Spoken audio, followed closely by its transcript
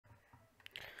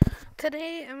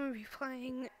Today I'm going to be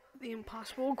playing the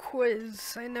Impossible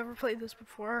Quiz. I never played this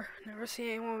before, never seen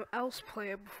anyone else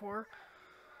play it before.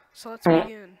 So let's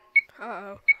begin.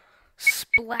 Uh-oh.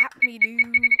 Splat Me Do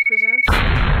presents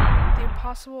the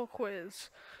Impossible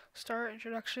Quiz. Start,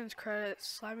 introductions, credits,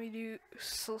 Splat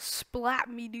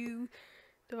Me Do,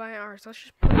 Divine Arts. Let's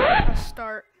just press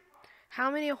start.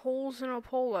 How many holes in a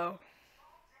polo?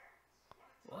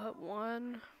 What,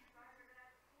 one?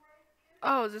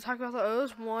 Oh, is it talking about the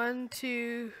O's? 1,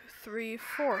 2, 3,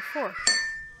 4. 4.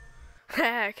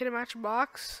 Can it match a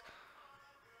box?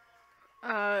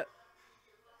 No.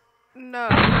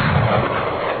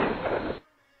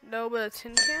 No, but a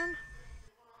tin can?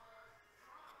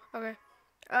 Okay.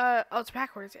 Oh, it's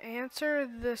backwards. Answer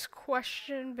this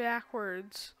question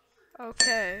backwards.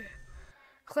 Okay.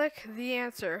 Click the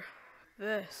answer.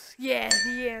 This. Yeah,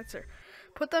 the answer.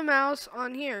 Put the mouse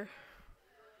on here.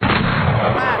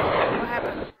 Wow. What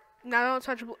happened? Now don't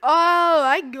touch. Oh,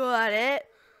 I got it.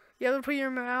 You have to put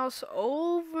your mouse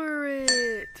over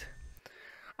it.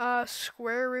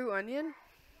 Square root onion.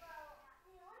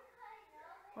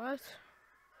 What?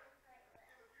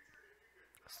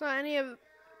 It's not any of.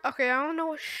 Okay, I don't know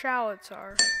what shallots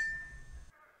are.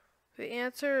 The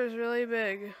answer is really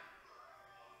big.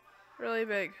 Really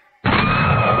big.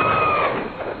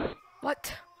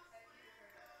 What?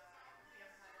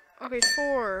 Okay,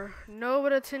 4. No,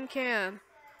 but a tin can.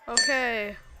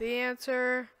 Okay, the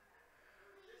answer.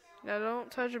 Now don't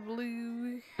touch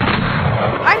blue.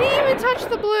 I didn't even touch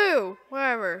the blue.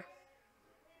 Whatever.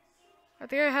 I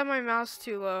think I had my mouse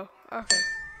too low. Okay.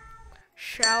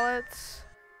 Shallots.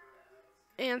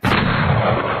 Answer.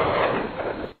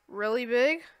 Really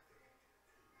big.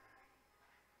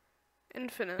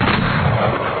 Infinite.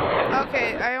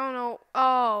 Okay, I don't know.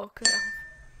 Oh, cause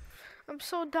I'm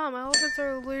so dumb. Elephants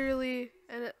are literally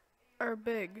are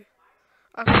big.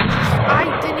 Okay,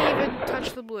 I didn't even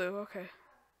touch the blue. Okay.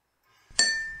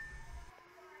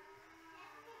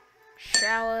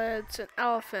 Shallots, an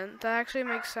elephant. That actually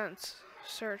makes sense.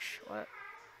 Search.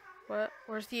 What?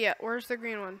 Where's the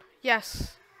green one?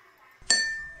 Yes.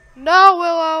 No,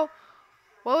 Willow.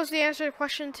 What was the answer to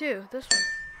question 2? This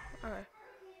one. Okay.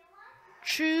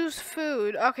 Choose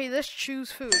food. Okay, let's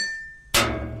choose food.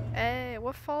 Hey,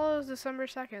 what follows December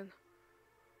 2nd?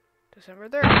 December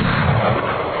 3rd.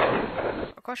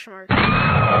 A question mark.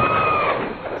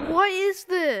 What is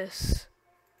this?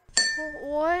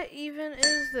 What even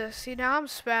is this? See, now I'm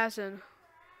spazzing.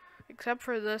 Except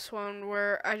for this one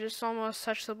where I just almost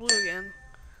touched the blue again.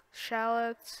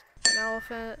 Shallots, an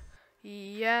elephant.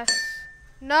 Yes.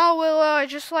 No, Willow, I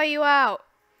just let you out.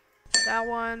 That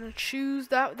one. Choose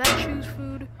that choose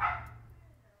food.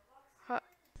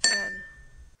 And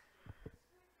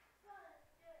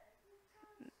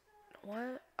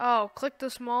what? Oh, click the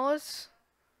smallest.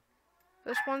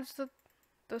 This one's the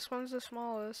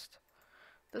smallest.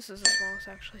 This is the smallest,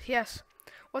 actually. Yes.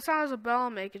 What sound does a bell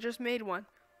make? It just made one.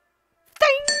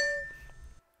 Ding!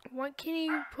 What can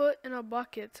you put in a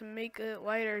bucket to make it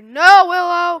lighter? No,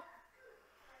 Willow!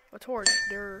 A torch.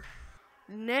 Durr.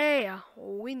 Nay,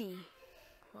 Winnie.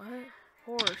 What?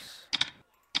 Horse.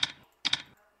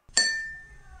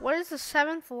 What is the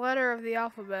 7th letter of the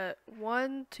alphabet?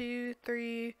 1, 2,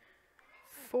 3,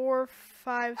 4,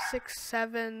 5, 6,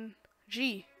 7.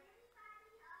 G.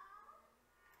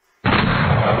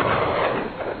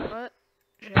 What?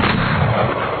 J. H.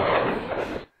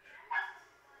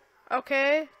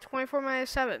 Okay, 24 minus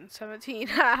 7. 17.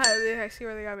 I see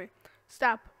where they got me.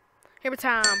 Stop. Hammer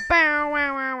time. Bow,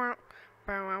 wow, wow, wow.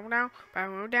 Bow, wow, down.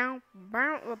 Bow, down.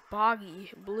 Bow,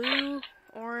 boggy. Blue,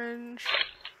 orange,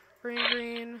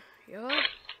 green, yellow.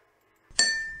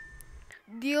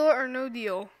 Deal or no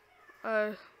deal?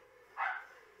 I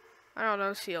don't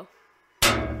know. Seal.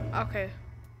 Okay.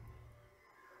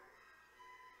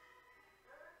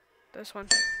 This one.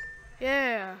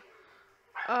 Yeah.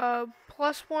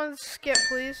 +1 skip,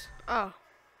 please. Oh.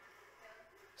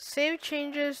 Save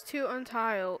changes to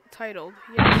untitled. Yes.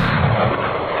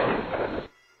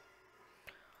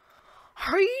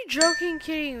 Are you joking,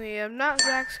 kidding me? I'm not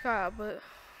Zach Scott, but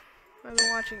I've been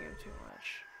watching him too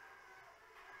much.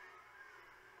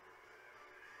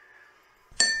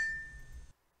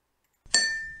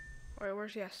 Wait,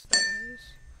 where's yes? There it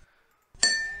is.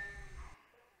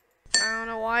 I don't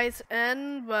know why it's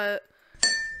N, but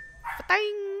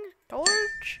ding,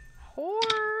 torch, horse.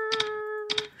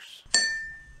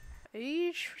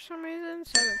 H for some reason.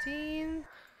 17.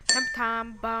 Temp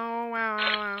time. Bow, wow,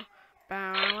 wow, wow.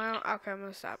 Bow, wow. Okay, I'm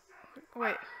gonna stop.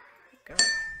 Wait. Go.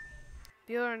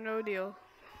 Deal or no deal?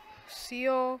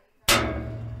 Seal.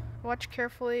 Watch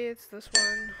carefully. It's this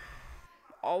one.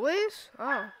 Always?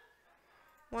 Oh.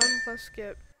 1 plus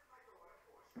skip.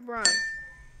 Run.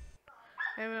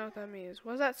 I don't even know what that means.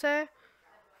 What does that say?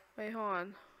 Wait, hold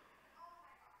on.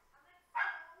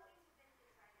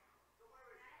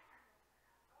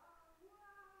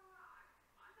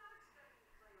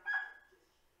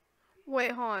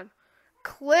 Wait, hold on.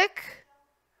 Click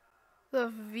the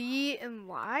V in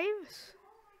lives?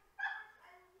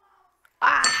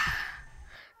 Ah!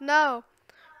 No.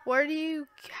 How do you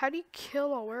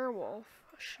kill a werewolf?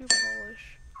 Shoe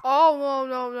polish. Oh,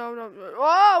 no. Oh, no.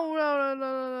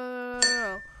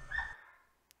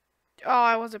 Oh,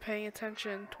 I wasn't paying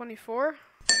attention. 24?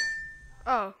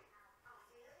 Oh.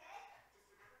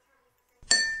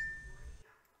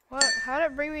 What? How did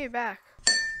it bring me back?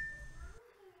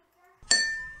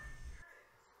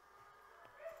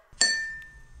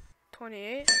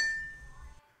 $28?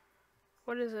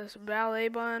 What is this? Ballet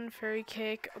bun, fairy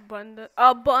cake, abundance.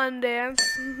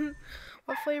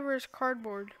 What flavor is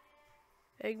cardboard?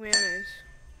 Egg mayonnaise.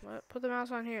 What? Put the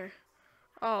mouse on here.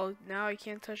 Oh, now I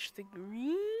can't touch the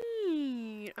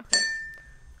green. Okay.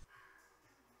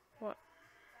 What?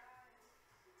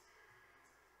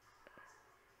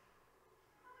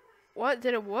 What?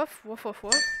 Did it woof? Woof, woof,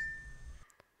 woof?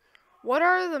 What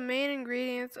are the main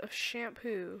ingredients of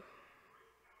shampoo?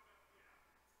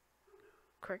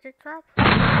 Cricket crop?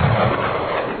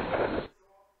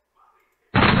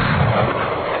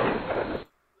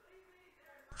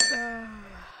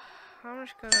 I'm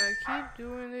just gonna keep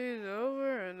doing these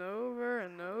over and over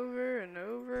and over and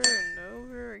over and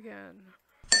over again.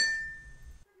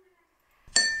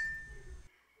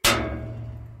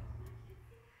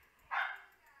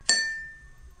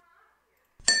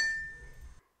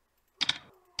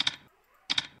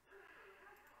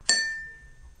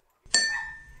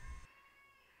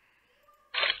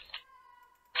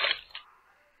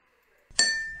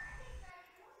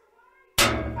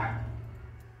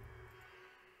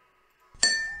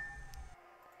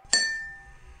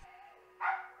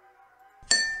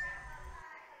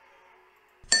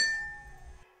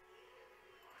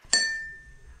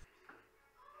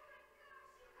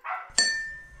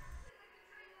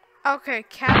 Okay,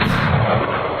 cats.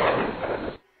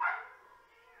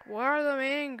 What are the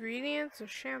main ingredients of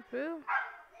shampoo?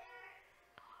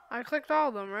 I clicked all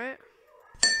of them, right?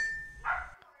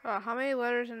 Oh, how many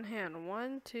letters in hand?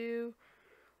 1, 2,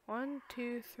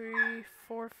 3,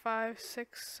 4, 5,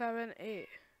 6, 7, 8.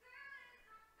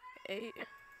 8.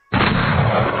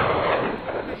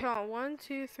 Wait, hold on. 1,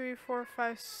 2, 3, 4,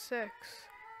 5, 6.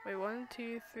 Wait, 1,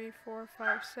 2, 3, 4,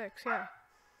 5, 6. Yeah.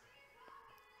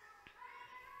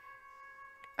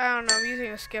 I don't know. I'm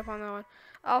using a skip on that one.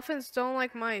 Elephants don't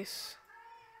like mice.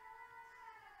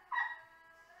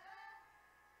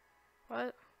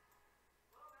 What?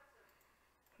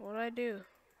 What'd I do?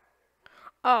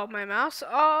 Oh, my mouse?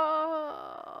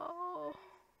 Oh.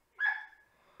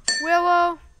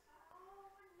 Willow!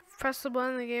 Press the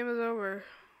button, the game is over.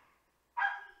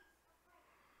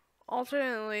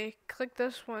 Alternately, click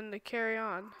this one to carry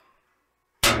on.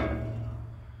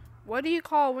 What do you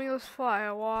call a wingless fly?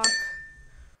 A walk?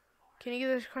 Can you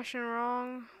get this question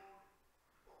wrong?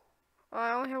 Oh,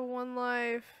 I only have 1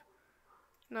 life.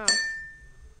 No.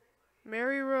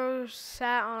 Mary Rose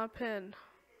sat on a pin.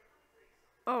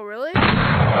 Oh, really?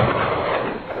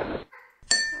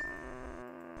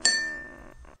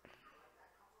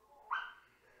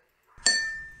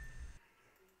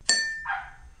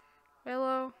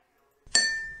 Hello?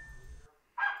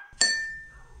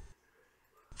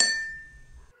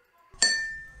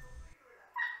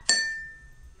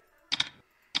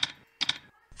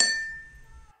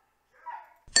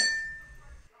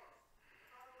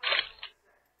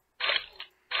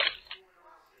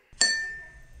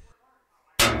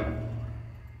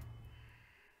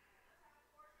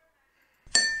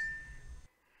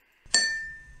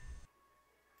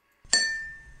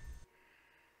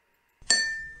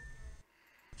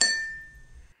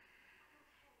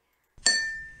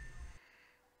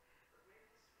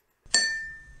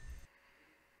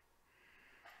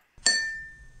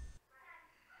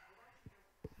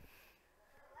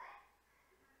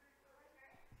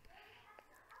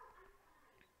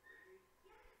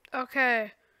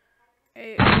 Okay.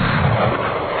 Hey.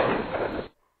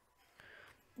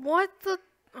 What the?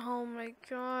 Oh my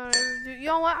god. Dude, you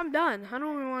know what? I'm done. I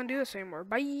don't even want to do this anymore.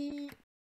 Bye.